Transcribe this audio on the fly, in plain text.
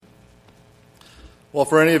Well,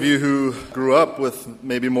 for any of you who grew up with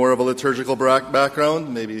maybe more of a liturgical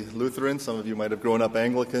background, maybe Lutheran, some of you might have grown up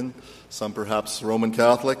Anglican, some perhaps Roman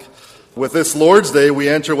Catholic. With this Lord's Day, we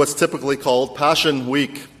enter what's typically called Passion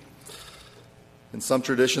Week. In some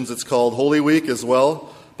traditions, it's called Holy Week as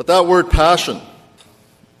well. But that word passion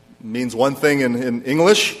means one thing in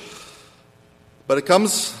English, but it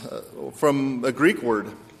comes from a Greek word,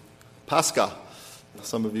 Pascha.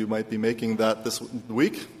 Some of you might be making that this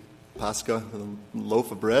week. Pascha, the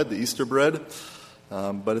loaf of bread, the Easter bread.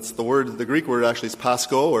 But it's the Greek word actually is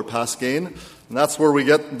Pascho or Paschain, and that's where we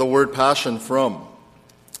get the word passion from.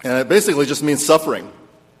 And it basically just means suffering.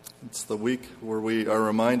 It's the week where we are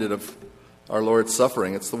reminded of our Lord's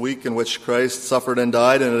suffering. It's the week in which Christ suffered and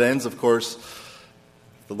died, and it ends, of course,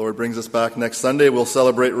 if the Lord brings us back next Sunday, we'll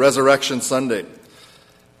celebrate Resurrection Sunday.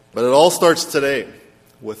 But it all starts today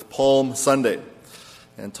with Palm Sunday.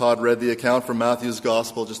 And Todd read the account from Matthew's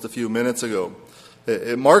Gospel just a few minutes ago.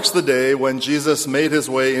 It marks the day when Jesus made his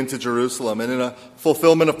way into Jerusalem. And in a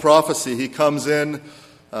fulfillment of prophecy, he comes in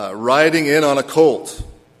riding in on a colt.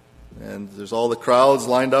 And there's all the crowds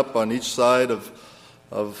lined up on each side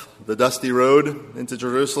of the dusty road into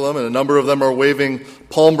Jerusalem. And a number of them are waving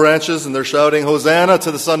palm branches and they're shouting, "Hosanna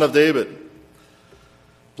to the Son of David.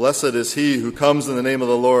 Blessed is he who comes in the name of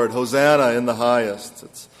the Lord. Hosanna in the highest."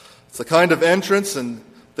 It's the kind of entrance and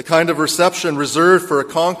the kind of reception reserved for a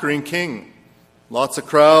conquering king. Lots of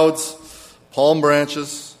crowds, palm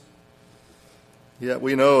branches. Yet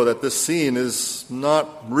we know that this scene is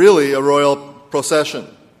not really a royal procession.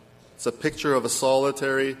 It's a picture of a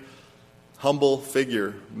solitary, humble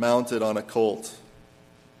figure mounted on a colt.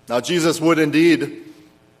 Now, Jesus would indeed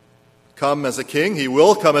come as a king. He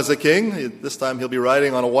will come as a king. This time he'll be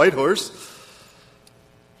riding on a white horse.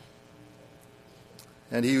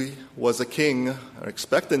 And he was a king, an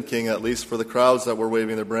expectant king at least, for the crowds that were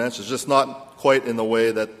waving their branches, just not quite in the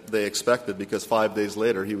way that they expected, because 5 days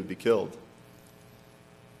later he would be killed.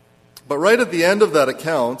 But right at the end of that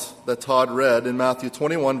account that Todd read in Matthew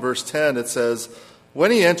 21, verse 10, it says,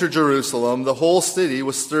 "When he entered Jerusalem, the whole city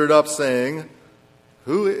was stirred up, saying,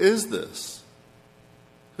 'Who is this?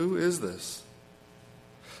 Who is this?'"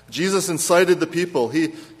 Jesus incited the people.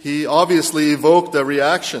 He obviously evoked a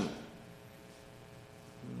reaction.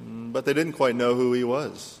 But they didn't quite know who he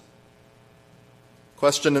was. The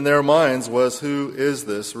question in their minds was, who is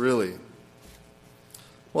this really?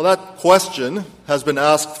 Well, that question has been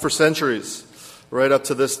asked for centuries, right up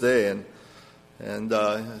to this day. And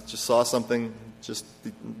I just saw something just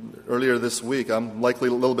earlier this week. I'm likely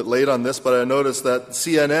a little bit late on this, but I noticed that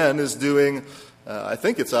CNN is doing, I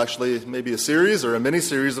think it's actually maybe a series or a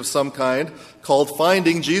mini-series of some kind called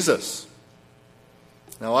Finding Jesus.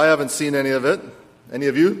 Now, I haven't seen any of it. Any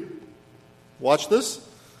of you watch this?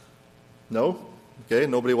 No? Okay,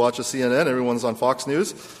 nobody watches CNN. Everyone's on Fox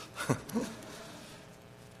News.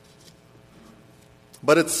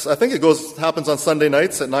 But I think it happens on Sunday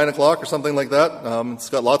nights at 9 o'clock or something like that. It's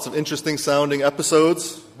got lots of interesting sounding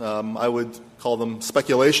episodes. I would call them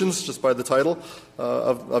speculations just by the title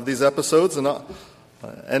of these episodes. And on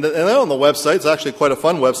the website, it's actually quite a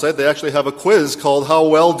fun website. They actually have a quiz called "How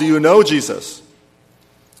Well Do You Know Jesus?"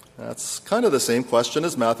 That's kind of the same question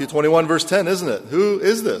as Matthew 21, verse 10, isn't it? Who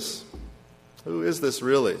is this? Who is this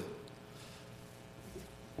really?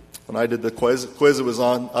 When I did the quiz it was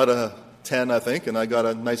on out of 10, I think, and I got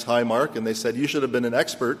a nice high mark, and they said, "You should have been an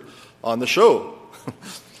expert on the show."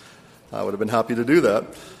 I would have been happy to do that,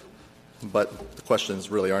 but the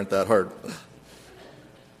questions really aren't that hard.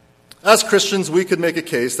 As Christians, we could make a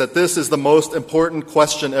case that this is the most important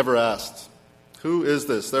question ever asked. Who is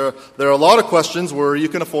this? There are a lot of questions where you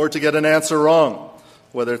can afford to get an answer wrong,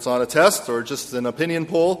 whether it's on a test or just an opinion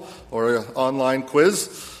poll or an online quiz.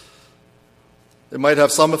 It might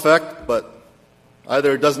have some effect, but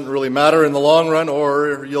either it doesn't really matter in the long run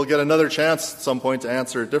or you'll get another chance at some point to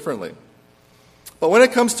answer it differently. But when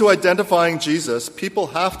it comes to identifying Jesus, people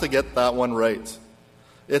have to get that one right.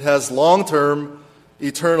 It has long-term,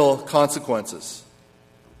 eternal consequences.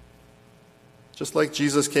 Just like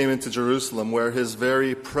Jesus came into Jerusalem, where his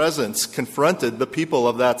very presence confronted the people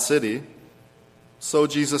of that city, so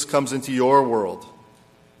Jesus comes into your world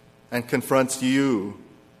and confronts you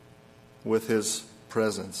with his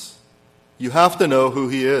presence. You have to know who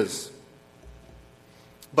he is.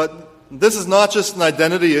 But this is not just an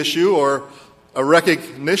identity issue or a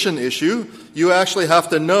recognition issue. You actually have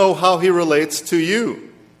to know how he relates to you.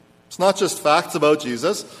 It's not just facts about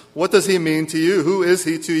Jesus. What does he mean to you? Who is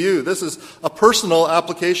he to you? This is a personal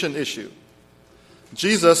application issue.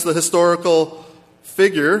 Jesus, the historical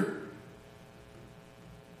figure,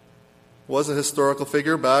 was a historical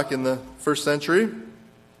figure back in the first century.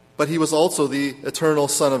 but he was also the eternal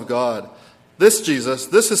Son of God. This Jesus,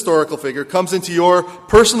 this historical figure, comes into your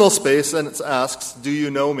personal space and asks, do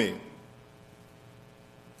you know me?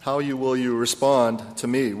 How will you respond to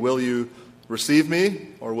me? Will you receive me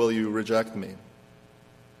or will you reject me?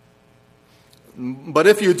 But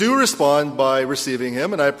if you do respond by receiving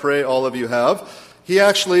him, and I pray all of you have, he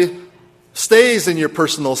actually stays in your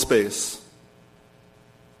personal space.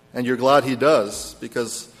 And you're glad he does,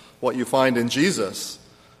 because what you find in Jesus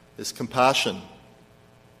is compassion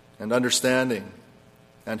and understanding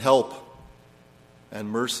and help and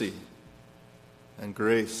mercy and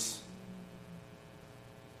grace.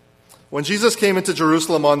 When Jesus came into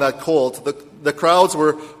Jerusalem on that colt, the crowds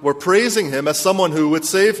were praising him as someone who would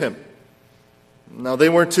save him. Now, they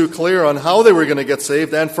weren't too clear on how they were going to get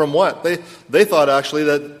saved and from what. They thought actually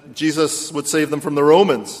that Jesus would save them from the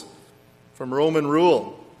Romans, from Roman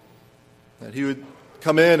rule. That he would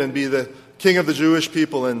come in and be the king of the Jewish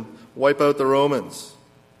people and wipe out the Romans.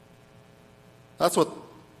 That's what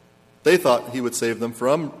they thought he would save them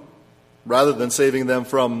from, rather than saving them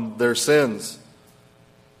from their sins.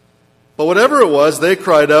 But whatever it was, they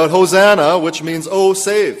cried out, Hosanna, which means, oh,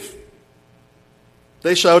 save.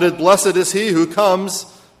 They shouted, blessed is he who comes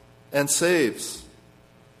and saves.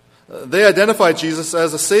 They identified Jesus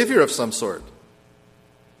as a savior of some sort.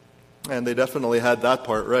 And they definitely had that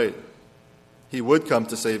part right. He would come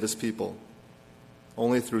to save his people,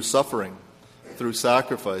 only through suffering, through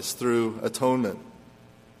sacrifice, through atonement.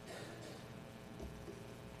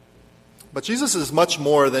 But Jesus is much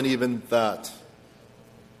more than even that.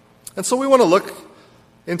 And so we want to look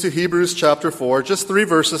into Hebrews chapter 4, just 3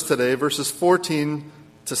 verses today, verses 14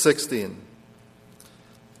 to 16.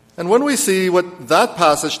 And when we see what that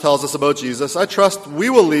passage tells us about Jesus, I trust we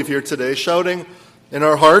will leave here today shouting in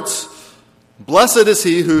our hearts, blessed is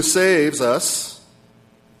he who saves us,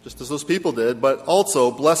 just as those people did, but also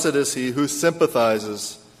blessed is he who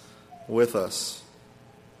sympathizes with us.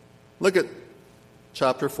 Look at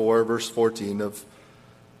chapter 4, verse 14 of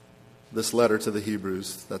this letter to the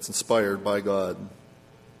Hebrews that's inspired by God.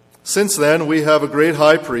 Since then, we have a great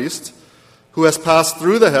high priest who has passed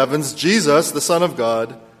through the heavens, Jesus, the Son of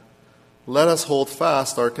God. Let us hold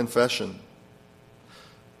fast our confession.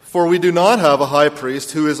 For we do not have a high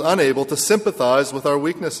priest who is unable to sympathize with our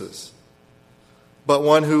weaknesses, but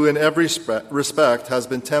one who in every respect has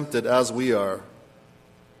been tempted as we are,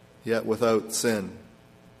 yet without sin.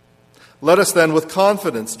 Let us then with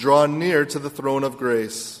confidence draw near to the throne of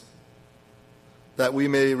grace, that we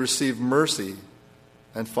may receive mercy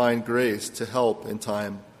and find grace to help in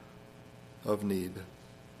time of need.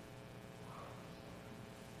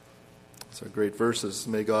 These are great verses.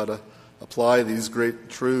 May God apply these great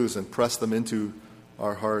truths and press them into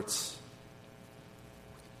our hearts.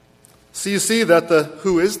 So you see that the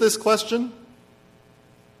who is this question,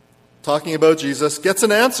 talking about Jesus, gets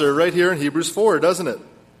an answer right here in Hebrews 4, doesn't it?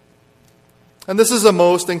 And this is a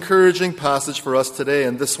most encouraging passage for us today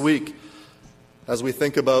and this week as we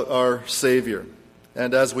think about our Savior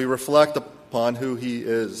and as we reflect upon who he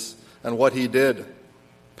is and what he did,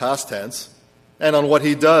 past tense, and on what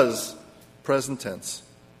he does, present tense.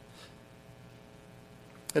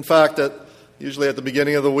 In fact, usually at the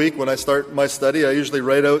beginning of the week when I start my study, I usually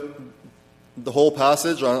write out the whole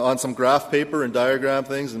passage on some graph paper and diagram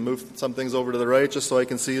things and move some things over to the right just so I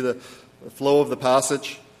can see the flow of the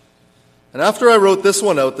passage. And after I wrote this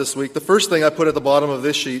one out this week, the first thing I put at the bottom of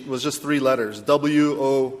this sheet was just 3 letters,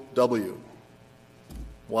 W-O-W.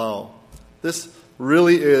 Wow. This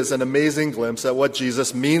really is an amazing glimpse at what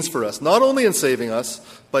Jesus means for us, not only in saving us,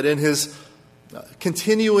 but in his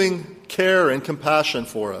continuing care and compassion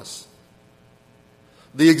for us.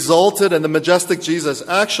 The exalted and the majestic Jesus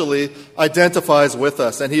actually identifies with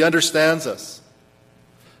us, and he understands us.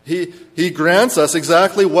 He grants us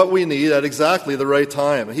exactly what we need at exactly the right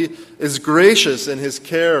time. He is gracious in his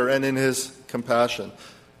care and in his compassion.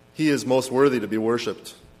 He is most worthy to be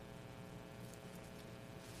worshipped.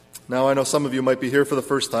 Now, I know some of you might be here for the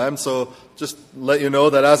first time, so just let you know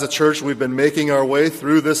that as a church, we've been making our way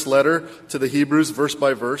through this letter to the Hebrews verse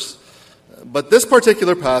by verse. But this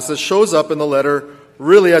particular passage shows up in the letter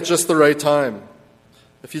really at just the right time.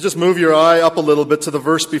 If you just move your eye up a little bit to the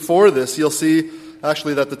verse before this, you'll see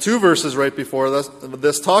actually that the 2 verses right before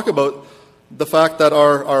this talk about the fact that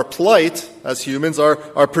our plight as humans,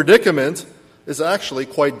 our predicament, is actually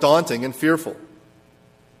quite daunting and fearful.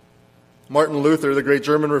 Martin Luther, the great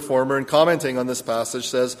German reformer, in commenting on this passage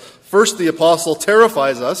says, first the apostle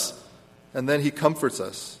terrifies us, and then he comforts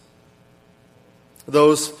us.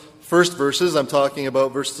 Those first verses, I'm talking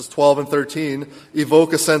about verses 12 and 13,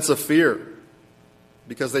 evoke a sense of fear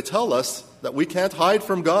because they tell us that we can't hide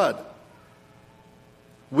from God.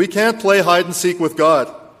 We can't play hide and seek with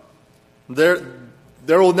God. There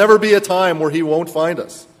will never be a time where He won't find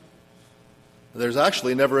us. There's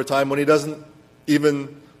actually never a time when He doesn't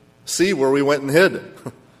even see where we went and hid.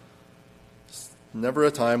 Never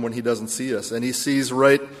a time when He doesn't see us, and He sees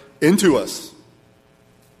right into us.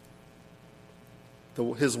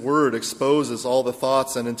 His Word exposes all the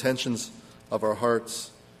thoughts and intentions of our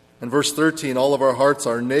hearts. In verse 13, all of our hearts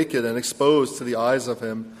are naked and exposed to the eyes of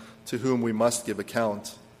Him to whom we must give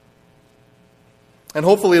account. And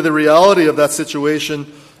hopefully the reality of that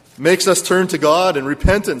situation makes us turn to God in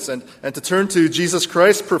repentance and to turn to Jesus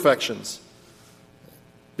Christ's perfections,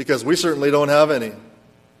 because we certainly don't have any.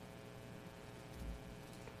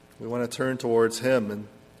 We want to turn towards Him and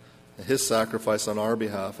His sacrifice on our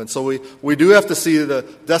behalf. And so we do have to see the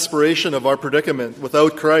desperation of our predicament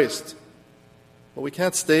without Christ. But we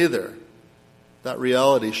can't stay there. That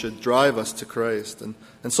reality should drive us to Christ. And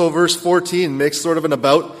so verse 14 makes sort of an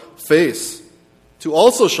about face to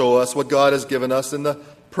also show us what God has given us in the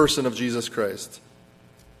person of Jesus Christ.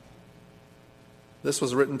 This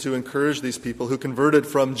was written to encourage these people who converted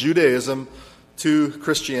from Judaism to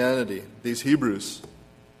Christianity, these Hebrews.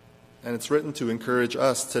 And it's written to encourage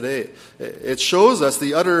us today. It shows us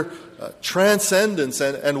the utter transcendence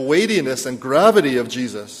and weightiness and gravity of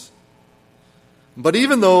Jesus. But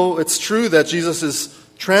even though it's true that Jesus is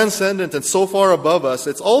transcendent and so far above us,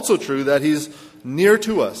 it's also true that He's near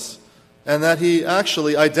to us and that He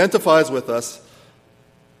actually identifies with us,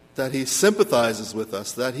 that He sympathizes with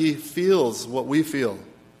us, that He feels what we feel.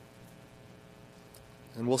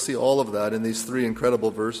 And we'll see all of that in these 3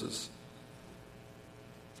 incredible verses.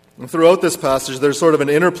 And throughout this passage, there's sort of an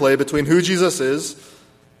interplay between who Jesus is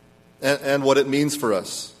and what it means for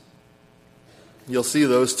us. You'll see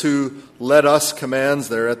those 2 let us commands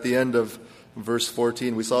there at the end of verse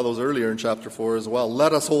 14. We saw those earlier in chapter 4 as well.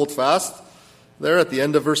 Let us hold fast there at the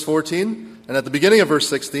end of verse 14. And at the beginning of verse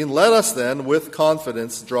 16, let us then with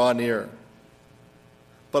confidence draw near.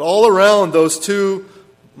 But all around those 2,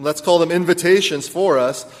 let's call them invitations for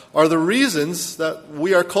us, are the reasons that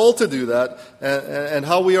we are called to do that and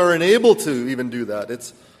how we are enabled to even do that.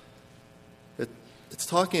 It's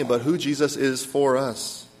talking about who Jesus is for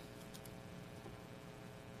us.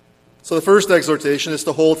 So the first exhortation is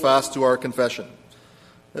to hold fast to our confession.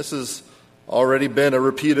 This has already been a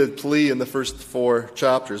repeated plea in the first 4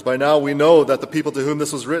 chapters. By now we know that the people to whom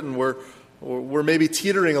this was written were maybe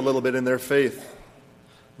teetering a little bit in their faith.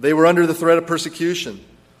 They were under the threat of persecution.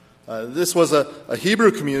 This was a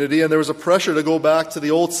Hebrew community, and there was a pressure to go back to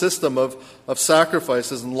the old system of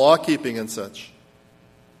sacrifices and law-keeping and such.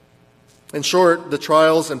 In short, the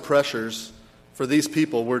trials and pressures for these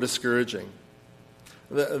people were discouraging.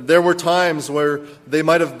 There were times where they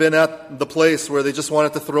might have been at the place where they just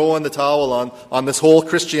wanted to throw in the towel on this whole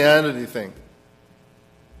Christianity thing.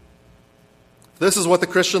 If this is what the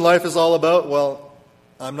Christian life is all about, well,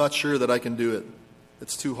 I'm not sure that I can do it.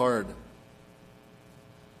 It's too hard.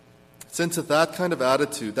 It's into that kind of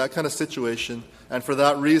attitude, that kind of situation, and for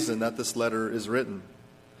that reason that this letter is written.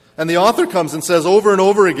 And the author comes and says over and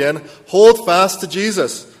over again, hold fast to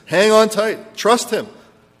Jesus. Hang on tight. Trust Him.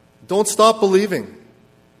 Don't stop believing.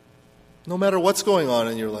 No matter what's going on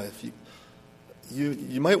in your life.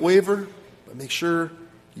 You might waver, but make sure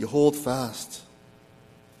you hold fast.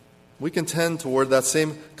 We can tend toward that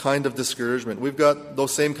same kind of discouragement. We've got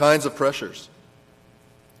those same kinds of pressures.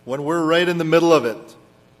 When we're right in the middle of it,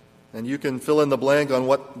 and you can fill in the blank on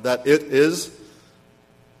what that it is,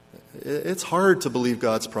 it's hard to believe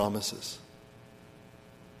God's promises.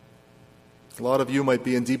 A lot of you might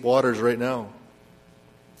be in deep waters right now.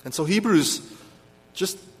 And so Hebrews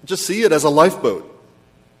just see it as a lifeboat.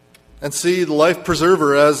 And see the life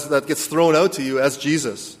preserver as that gets thrown out to you as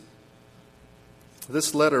Jesus.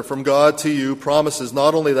 This letter from God to you promises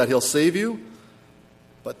not only that He'll save you,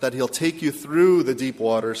 but that He'll take you through the deep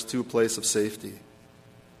waters to a place of safety.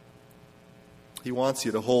 He wants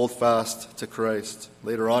you to hold fast to Christ.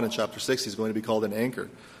 Later on in chapter 6, He's going to be called an anchor.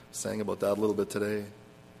 Sang about that a little bit today.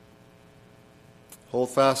 Hold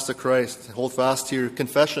fast to Christ. Hold fast to your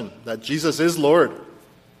confession that Jesus is Lord.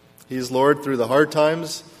 He is Lord through the hard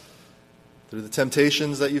times, through the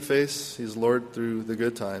temptations that you face. He is Lord through the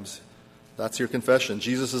good times. That's your confession.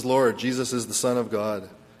 Jesus is Lord. Jesus is the Son of God.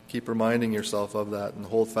 Keep reminding yourself of that and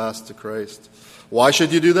hold fast to Christ. Why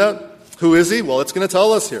should you do that? Who is He? Well, it's going to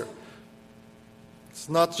tell us here. It's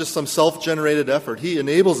not just some self-generated effort. He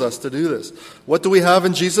enables us to do this. What do we have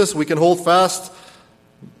in Jesus? We can hold fast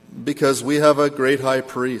because we have a great high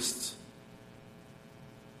priest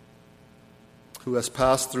who has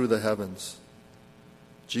passed through the heavens.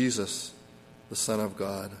 Jesus, the Son of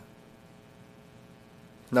God.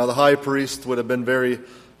 Now, the high priest would have been very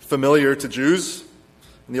familiar to Jews.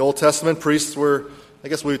 In the Old Testament, priests were, I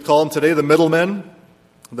guess we would call them today, the middlemen,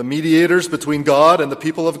 the mediators between God and the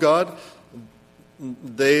people of God.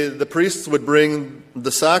 The priests would bring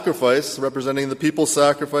the sacrifice, representing the people's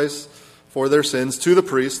sacrifice for their sins, to the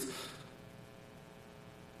priest.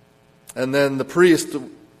 And then the priest,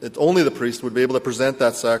 only the priest would be able to present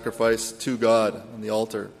that sacrifice to God on the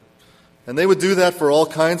altar. And they would do that for all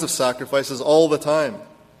kinds of sacrifices all the time.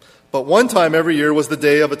 But one time every year was the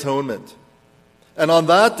Day of Atonement. And on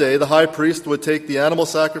that day, the high priest would take the animal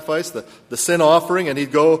sacrifice, the sin offering, and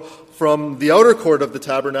he'd go from the outer court of the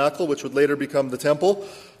tabernacle, which would later become the temple,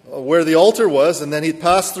 where the altar was, and then he'd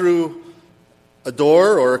pass through a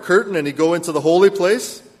door or a curtain, and he'd go into the holy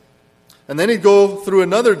place. And then he'd go through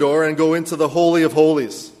another door and go into the Holy of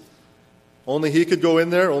Holies. Only he could go in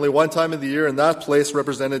there, only one time of the year, and that place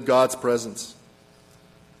represented God's presence.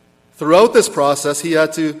 Throughout this process, he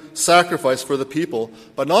had to sacrifice for the people,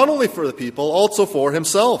 but not only for the people, also for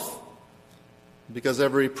himself, because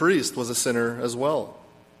every priest was a sinner as well.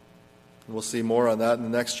 And we'll see more on that in the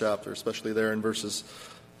next chapter, especially there in verses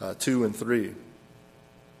 2 and 3.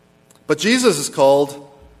 But Jesus is called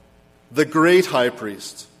the great high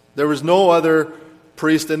priest. There was no other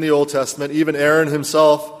priest in the Old Testament, even Aaron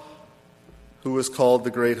himself, who was called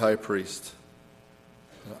the great high priest.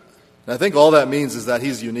 And I think all that means is that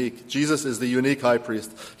he's unique. Jesus is the unique high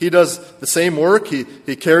priest. He does the same work. He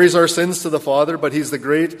carries our sins to the Father, but he's the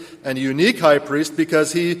great and unique high priest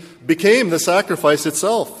because he became the sacrifice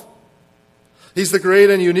itself. He's the great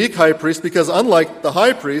and unique high priest because unlike the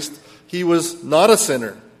high priest, he was not a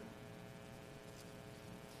sinner.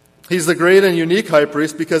 He's the great and unique high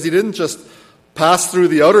priest because he didn't just pass through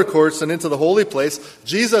the outer courts and into the holy place.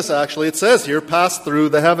 Jesus actually, it says here, passed through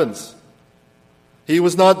the heavens. He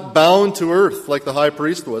was not bound to earth like the high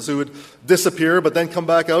priest was, who would disappear but then come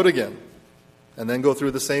back out again and then go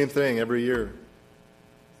through the same thing every year.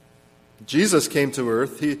 Jesus came to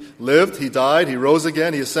earth. He lived, he died, he rose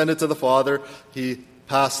again, he ascended to the Father, he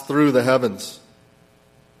passed through the heavens.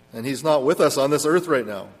 And he's not with us on this earth right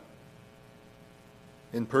now,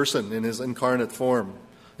 in person, in his incarnate form.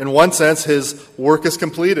 In one sense, his work is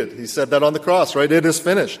completed. He said that on the cross, right? It is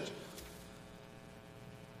finished.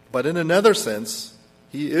 But in another sense,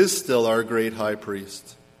 he is still our great high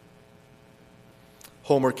priest.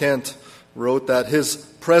 Homer Kent wrote that his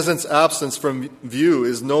presence absence from view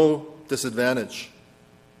is no disadvantage.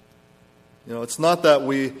 It's not that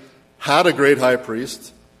we had a great high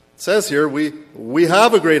priest. It says here we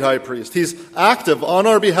have a great high priest. He's active on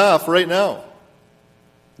our behalf right now,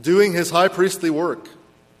 doing his high priestly work.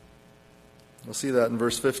 We'll see that in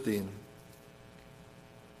verse 15.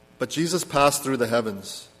 But Jesus passed through the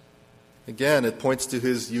heavens. Again, it points to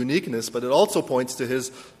his uniqueness, but it also points to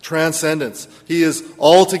his transcendence. He is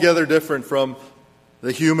altogether different from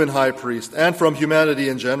the human high priest and from humanity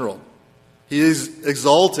in general. He is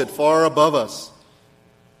exalted far above us.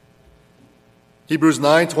 Hebrews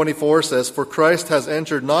 9:24 says, "For Christ has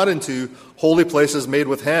entered not into holy places made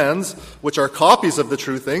with hands, which are copies of the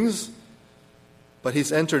true things, but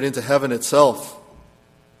he's entered into heaven itself,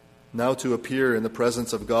 now to appear in the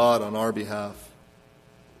presence of God on our behalf."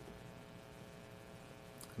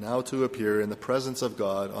 Now to appear in the presence of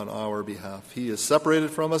God on our behalf. He is separated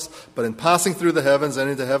from us, but in passing through the heavens and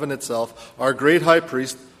into heaven itself, our great high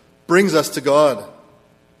priest brings us to God.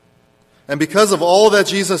 And because of all that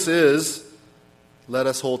Jesus is, let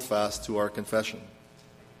us hold fast to our confession.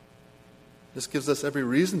 This gives us every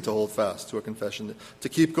reason to hold fast to our confession, to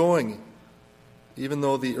keep going, even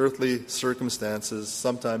though the earthly circumstances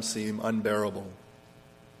sometimes seem unbearable.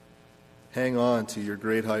 Hang on to your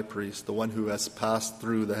great high priest, the one who has passed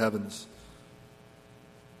through the heavens.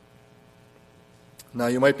 Now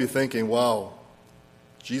you might be thinking, wow,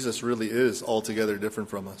 Jesus really is altogether different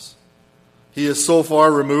from us. He is so far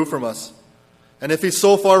removed from us. And if he's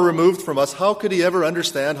so far removed from us, how could he ever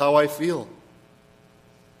understand how I feel?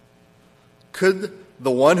 Could the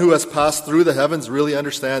one who has passed through the heavens really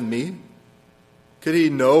understand me? Could he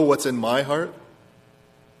know what's in my heart?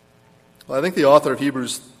 Well, I think the author of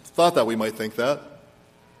Hebrews thought that we might think that.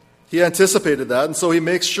 He anticipated that, and so he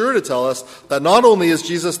makes sure to tell us that not only is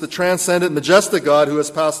Jesus the transcendent, majestic God who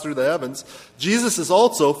has passed through the heavens, Jesus is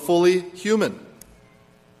also fully human.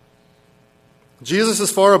 Jesus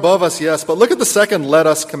is far above us, yes, but look at the second "let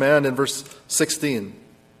us" command in verse 16.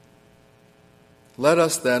 Let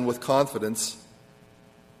us then, with confidence,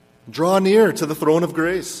 draw near to the throne of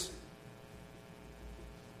grace.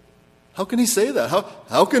 How can he say that?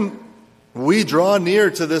 How can we draw near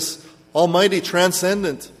to this almighty,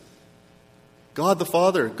 transcendent God the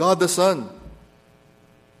Father, God the Son?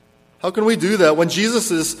 How can we do that when Jesus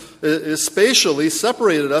is spatially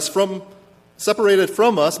separated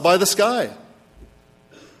from us by the sky?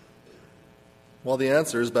 Well, the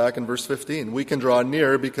answer is back in verse 15. We can draw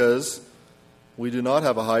near because we do not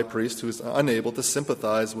have a high priest who is unable to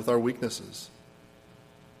sympathize with our weaknesses,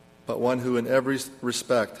 but one who in every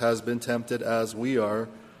respect has been tempted as we are,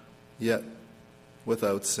 yet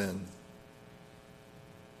without sin.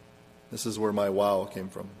 This is where my wow came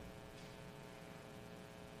from.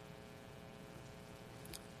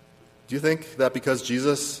 Do you think that because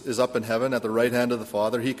Jesus is up in heaven at the right hand of the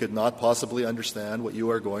Father, he could not possibly understand what you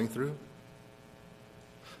are going through?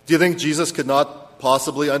 Do you think Jesus could not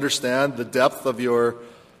possibly understand the depth of your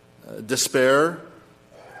despair?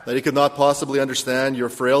 That he could not possibly understand your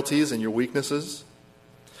frailties and your weaknesses?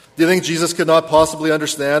 Do you think Jesus could not possibly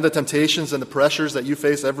understand the temptations and the pressures that you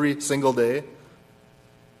face every single day?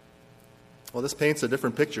 Well, this paints a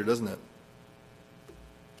different picture, doesn't it?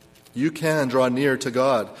 You can draw near to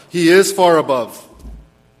God. He is far above,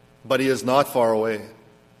 but he is not far away.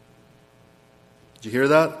 Did you hear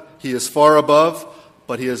that? He is far above,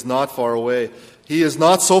 but he is not far away. He is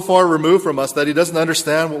not so far removed from us that he doesn't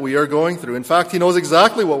understand what we are going through. In fact, he knows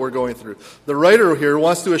exactly what we're going through. The writer here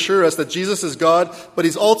wants to assure us that Jesus is God, but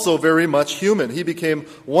he's also very much human. He became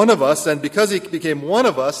one of us, and because he became one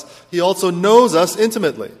of us, he also knows us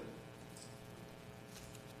intimately.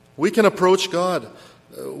 We can approach God.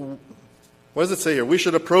 What does it say here? We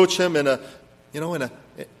should approach him in a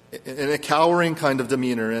cowering kind of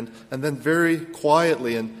demeanor, and then very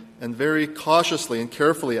quietly and very cautiously and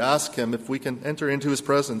carefully ask him if we can enter into his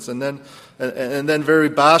presence, and then very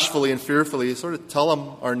bashfully and fearfully sort of tell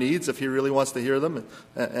him our needs if he really wants to hear them,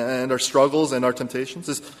 and our struggles and our temptations.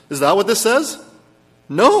 Is that what this says?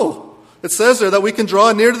 No. It says there that we can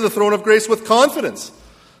draw near to the throne of grace with confidence,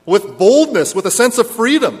 with boldness, with a sense of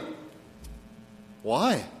freedom.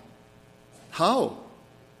 Why? How?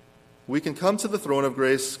 We can come to the throne of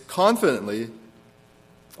grace confidently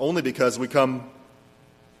only because we come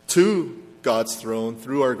to God's throne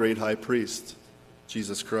through our great high priest,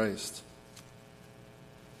 Jesus Christ.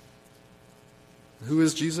 Who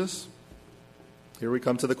is Jesus? Here we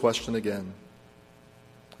come to the question again.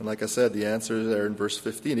 And like I said, the answer is there in verse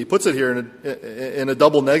 15. He puts it here in a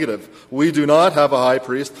double negative. We do not have a high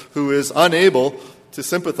priest who is unable to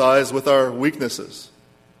sympathize with our weaknesses.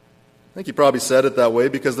 I think he probably said it that way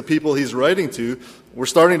because the people he's writing to were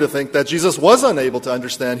starting to think that Jesus was unable to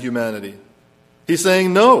understand humanity. He's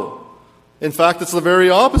saying no. In fact, it's the very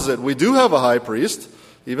opposite. We do have a high priest,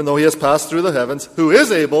 even though he has passed through the heavens, who is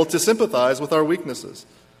able to sympathize with our weaknesses.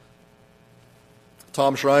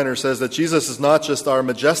 Tom Schreiner says that Jesus is not just our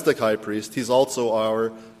majestic high priest, he's also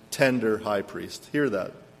our tender high priest. Hear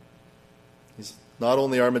that. He's not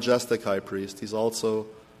only our majestic high priest, he's also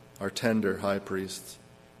our tender high priest.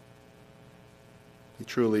 He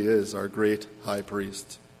truly is our great high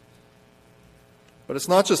priest. But it's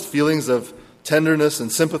not just feelings of tenderness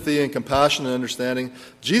and sympathy and compassion and understanding.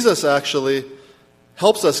 Jesus actually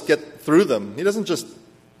helps us get through them. He doesn't just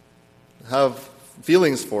have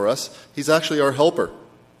feelings for us. He's actually our helper.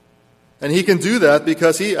 And he can do that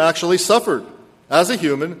because he actually suffered as a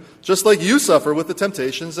human, just like you suffer with the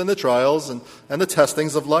temptations and the trials and the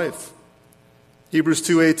testings of life. Hebrews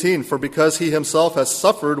 2:18, for because he himself has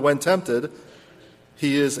suffered when tempted,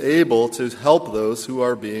 he is able to help those who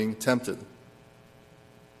are being tempted.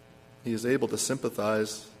 He is able to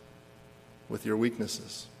sympathize with your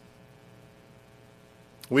weaknesses.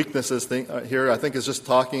 Weaknesses here, I think, is just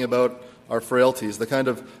talking about our frailties, the kind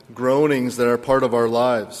of groanings that are part of our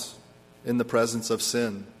lives in the presence of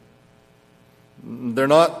sin. They're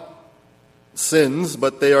not sins,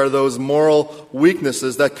 but they are those moral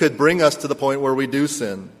weaknesses that could bring us to the point where we do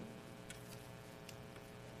sin.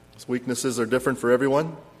 Those weaknesses are different for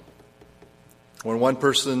everyone. When one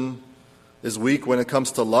person is weak when it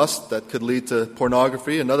comes to lust, that could lead to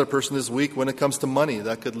pornography. Another person is weak when it comes to money.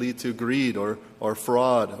 That could lead to greed or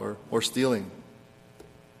fraud or stealing.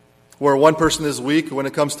 Where one person is weak when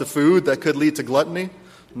it comes to food, that could lead to gluttony.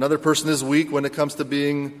 Another person is weak when it comes to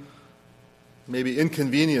being maybe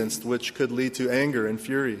inconvenienced, which could lead to anger and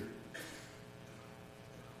fury.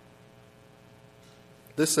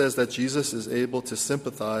 This says that Jesus is able to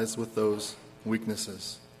sympathize with those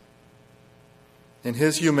weaknesses. In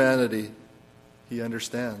his humanity, he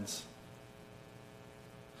understands.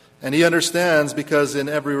 And he understands because in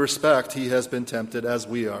every respect he has been tempted as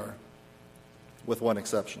we are, with one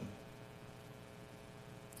exception.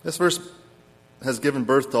 This verse has given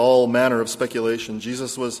birth to all manner of speculation.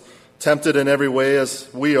 Jesus was tempted in every way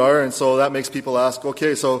as we are, and so that makes people ask,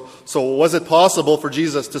 okay, so was it possible for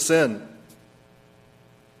Jesus to sin?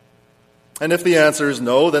 And if the answer is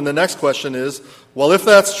no, then the next question is, well, if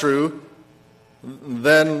that's true,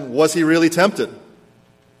 then was he really tempted?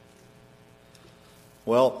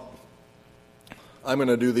 Well, I'm going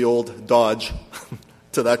to do the old dodge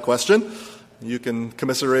to that question. You can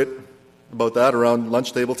commiserate about that around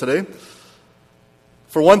lunch table today.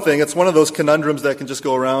 For one thing, it's one of those conundrums that can just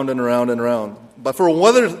go around and around and around. But for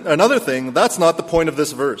another thing, that's not the point of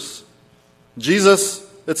this verse. Jesus,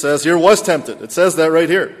 it says here, was tempted. It says that right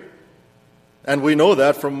here. And we know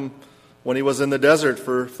that from when he was in the desert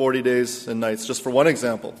for 40 days and nights, just for one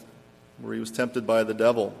example, where he was tempted by the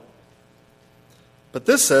devil. But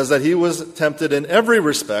this says that he was tempted in every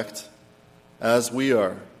respect as we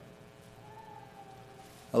are.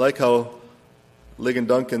 I like how Ligon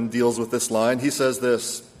Duncan deals with this line. He says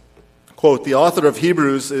this, quote, "The author of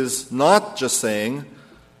Hebrews is not just saying,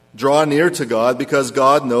 draw near to God because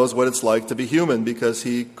God knows what it's like to be human because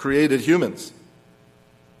he created humans."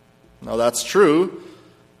 Now that's true,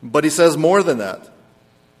 but he says more than that.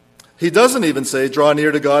 He doesn't even say draw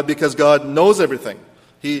near to God because God knows everything.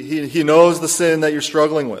 He knows the sin that you're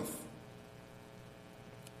struggling with.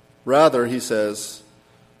 Rather, he says,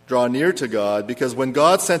 draw near to God because when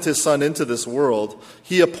God sent his Son into this world,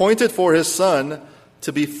 he appointed for his Son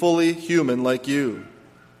to be fully human like you.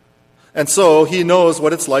 And so he knows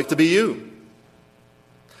what it's like to be you.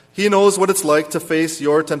 He knows what it's like to face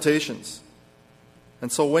your temptations.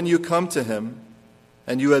 And so when you come to him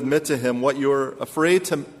and you admit to him what you're afraid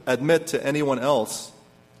to admit to anyone else,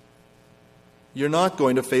 you're not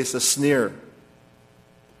going to face a sneer.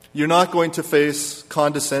 You're not going to face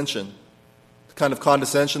condescension, the kind of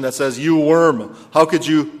condescension that says, "You worm, how could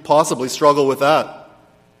you possibly struggle with that?"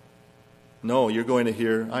 No, you're going to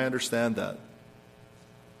hear, "I understand that.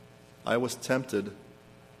 I was tempted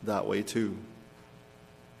that way too."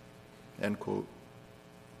 End quote.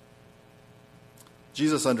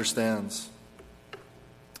 Jesus understands.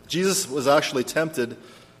 Jesus was actually tempted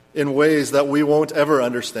in ways that we won't ever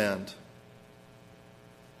understand.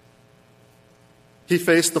 He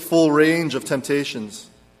faced the full range of temptations,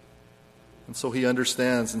 and so he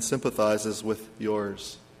understands and sympathizes with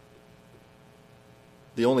yours.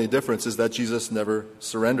 The only difference is that Jesus never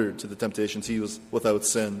surrendered to the temptations. He was without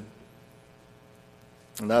sin.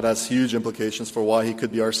 And that has huge implications for why he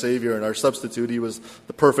could be our Savior and our substitute. He was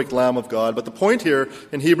the perfect Lamb of God. But the point here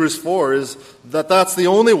in Hebrews 4 is that that's the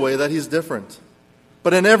only way that he's different.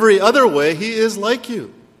 But in every other way, he is like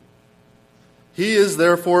you. He is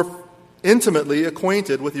therefore intimately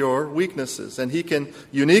acquainted with your weaknesses, and he can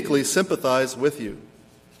uniquely sympathize with you.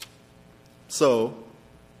 So,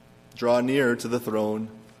 draw near to the throne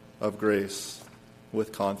of grace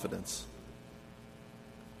with confidence.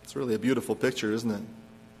 It's really a beautiful picture, isn't it?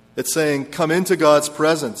 It's saying, come into God's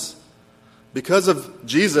presence. Because of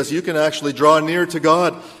Jesus, you can actually draw near to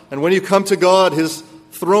God. And when you come to God, his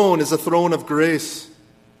throne is a throne of grace.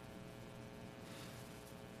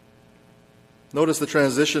 Notice the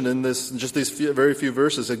transition in this, just these very few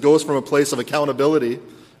verses. It goes from a place of accountability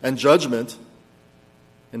and judgment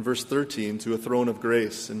in verse 13 to a throne of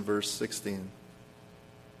grace in verse 16.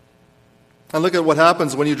 And look at what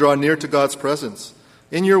happens when you draw near to God's presence.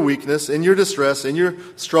 In your weakness, in your distress, in your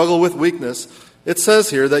struggle with weakness, it says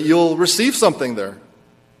here that you'll receive something there.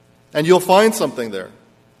 And you'll find something there.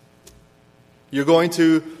 You're going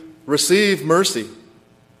to receive mercy.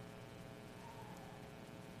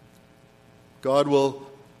 God will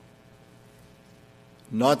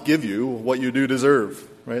not give you what you do deserve,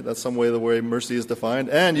 right? That's some way the way mercy is defined.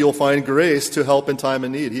 And you'll find grace to help in time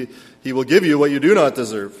of need. He will give you what you do not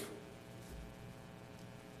deserve.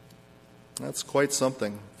 That's quite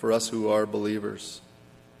something for us who are believers.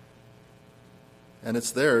 And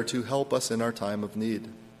it's there to help us in our time of need.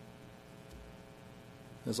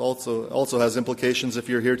 It also has implications if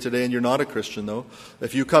you're here today and you're not a Christian, though.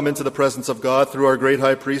 If you come into the presence of God through our great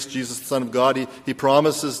high priest, Jesus, the Son of God, he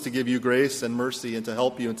promises to give you grace and mercy and to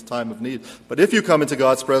help you into time of need. But if you come into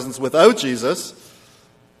God's presence without Jesus,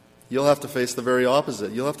 you'll have to face the very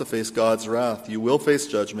opposite. You'll have to face God's wrath. You will face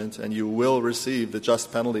judgment, and you will receive the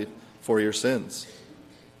just penalty for your sins.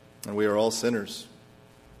 And we are all sinners.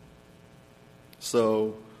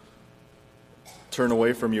 So, turn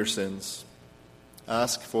away from your sins.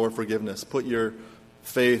 Ask for forgiveness. Put your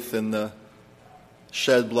faith in the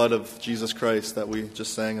shed blood of Jesus Christ that we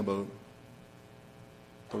just sang about.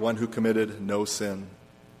 The one who committed no sin.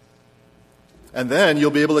 And then you'll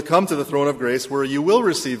be able to come to the throne of grace where you will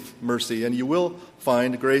receive mercy and you will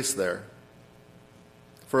find grace there.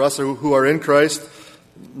 For us who are in Christ,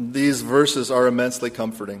 these verses are immensely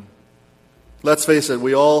comforting. Let's face it,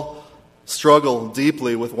 we all struggle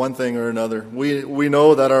deeply with one thing or another. We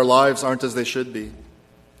know that our lives aren't as they should be.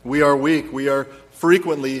 We are weak. We are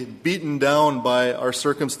frequently beaten down by our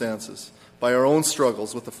circumstances, by our own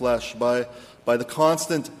struggles with the flesh, by the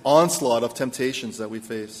constant onslaught of temptations that we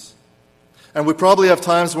face. And we probably have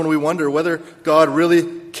times when we wonder whether God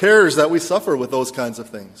really cares that we suffer with those kinds of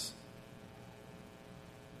things.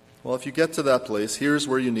 Well, if you get to that place, here's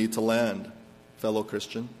where you need to land, fellow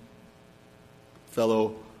Christian,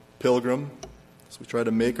 fellow pilgrim, as we try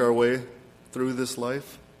to make our way through this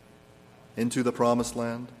life into the promised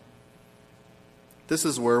land. This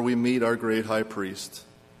is where we meet our great high priest,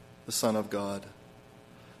 the Son of God.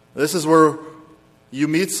 This is where you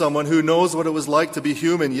meet someone who knows what it was like to be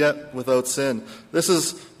human yet without sin. This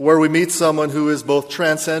is where we meet someone who is both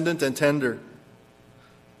transcendent and tender.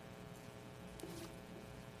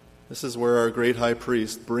 This is where our great high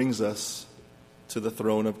priest brings us to the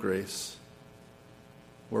throne of grace,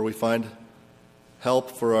 where we find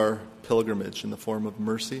help for our pilgrimage in the form of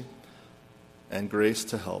mercy and grace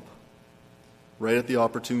to help, right at the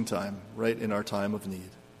opportune time, right in our time of need.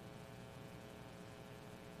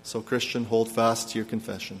 So, Christian, hold fast to your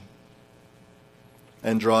confession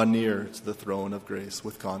and draw near to the throne of grace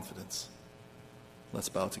with confidence. Let's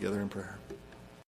bow together in prayer.